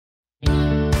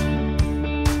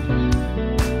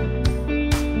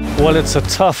Well, it's a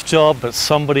tough job, but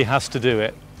somebody has to do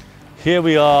it. Here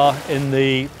we are in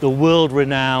the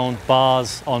world-renowned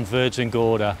bars on Virgin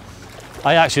Gorda.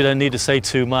 I actually don't need to say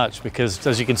too much because,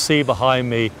 as you can see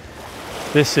behind me,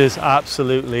 this is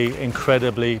absolutely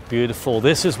incredibly beautiful.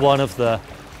 This is one of the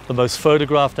most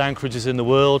photographed anchorages in the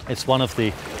world. It's one of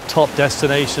the top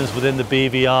destinations within the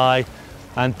BVI,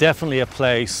 and definitely a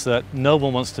place that no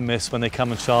one wants to miss when they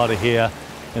come and charter here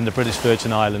in the British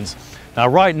Virgin Islands. Now,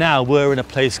 right now we're in a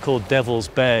place called Devil's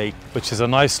Bay, which is a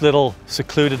nice little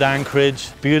secluded anchorage,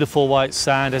 beautiful white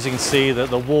sand. As you can see,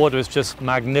 the water is just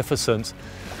magnificent.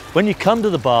 When you come to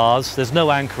the bars, there's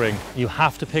no anchoring. You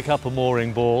have to pick up a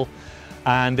mooring ball,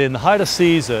 and in the height of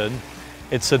season,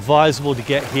 it's advisable to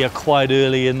get here quite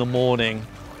early in the morning,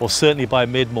 or certainly by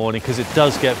mid-morning, because it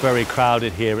does get very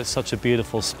crowded here. It's such a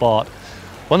beautiful spot.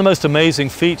 One of the most amazing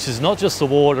features, not just the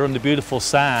water and the beautiful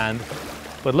sand,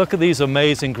 but look at these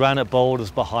amazing granite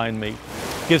boulders behind me.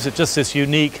 It gives it just this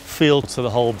unique feel to the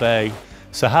whole bay.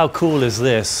 So how cool is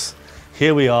this?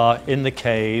 Here we are in the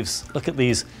caves. Look at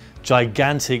these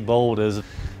gigantic boulders.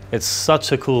 It's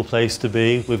such a cool place to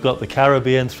be. We've got the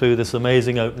Caribbean through this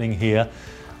amazing opening here.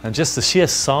 And just the sheer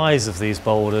size of these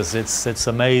boulders, it's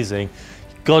amazing.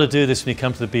 You've got to do this when you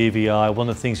come to the BVI. One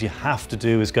of the things you have to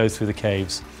do is go through the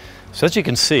caves. So as you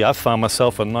can see, I've found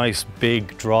myself a nice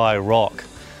big dry rock.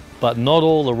 But not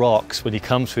all the rocks, when you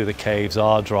come through the caves,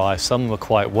 are dry. Some of them are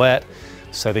quite wet,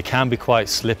 so they can be quite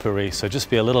slippery. So just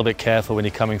be a little bit careful when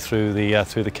you're coming through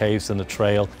the caves and the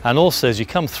trail. And also, as you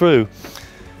come through,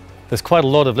 there's quite a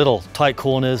lot of little tight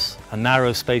corners and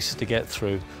narrow spaces to get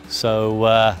through.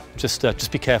 So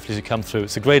just be careful as you come through.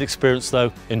 It's a great experience,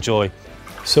 though. Enjoy.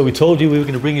 So we told you we were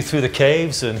going to bring you through the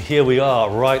caves, and here we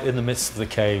are, right in the midst of the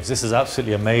caves. This is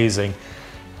absolutely amazing.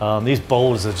 These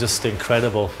boulders are just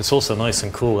incredible. It's also nice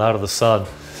and cool out of the sun.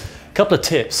 A couple of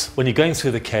tips. When you're going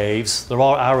through the caves, there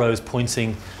are arrows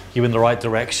pointing you in the right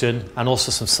direction, and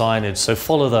also some signage. So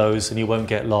follow those and you won't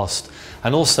get lost.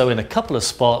 And also in a couple of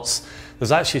spots,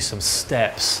 there's actually some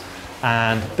steps.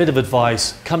 And a bit of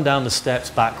advice, come down the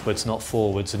steps backwards, not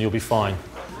forwards, and you'll be fine.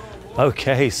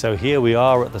 Okay, so here we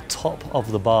are at the top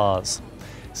of the bars.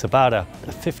 It's about a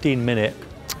 15-minute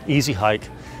easy hike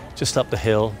just up the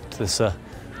hill to this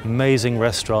amazing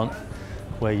restaurant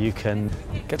where you can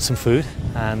get some food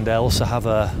and also have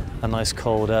a nice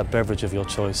cold beverage of your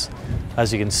choice.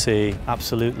 As you can see,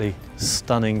 absolutely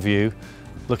stunning view,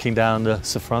 looking down the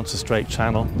Sir Francis Drake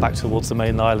Channel back towards the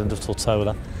main island of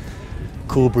Tortola.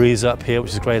 Cool breeze up here,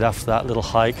 which is great after that little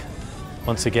hike.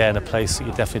 Once again, a place that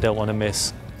you definitely don't want to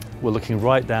miss. We're looking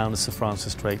right down the Sir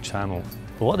Francis Drake Channel.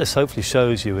 But what this hopefully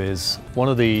shows you is one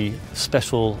of the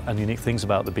special and unique things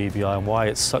about the BVI and why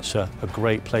it's such a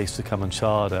great place to come and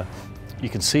charter. You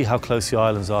can see how close the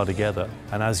islands are together,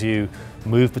 and as you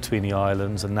move between the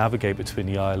islands and navigate between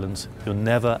the islands, you're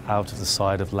never out of the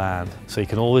sight of land. So you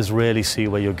can always really see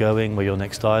where you're going, where your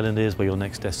next island is, where your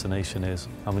next destination is.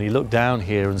 And when you look down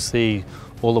here and see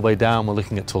all the way down, we're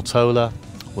looking at Tortola,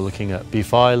 we're looking at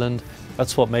Beef Island.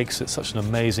 That's what makes it such an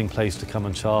amazing place to come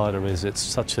and charter, is it's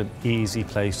such an easy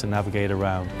place to navigate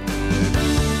around.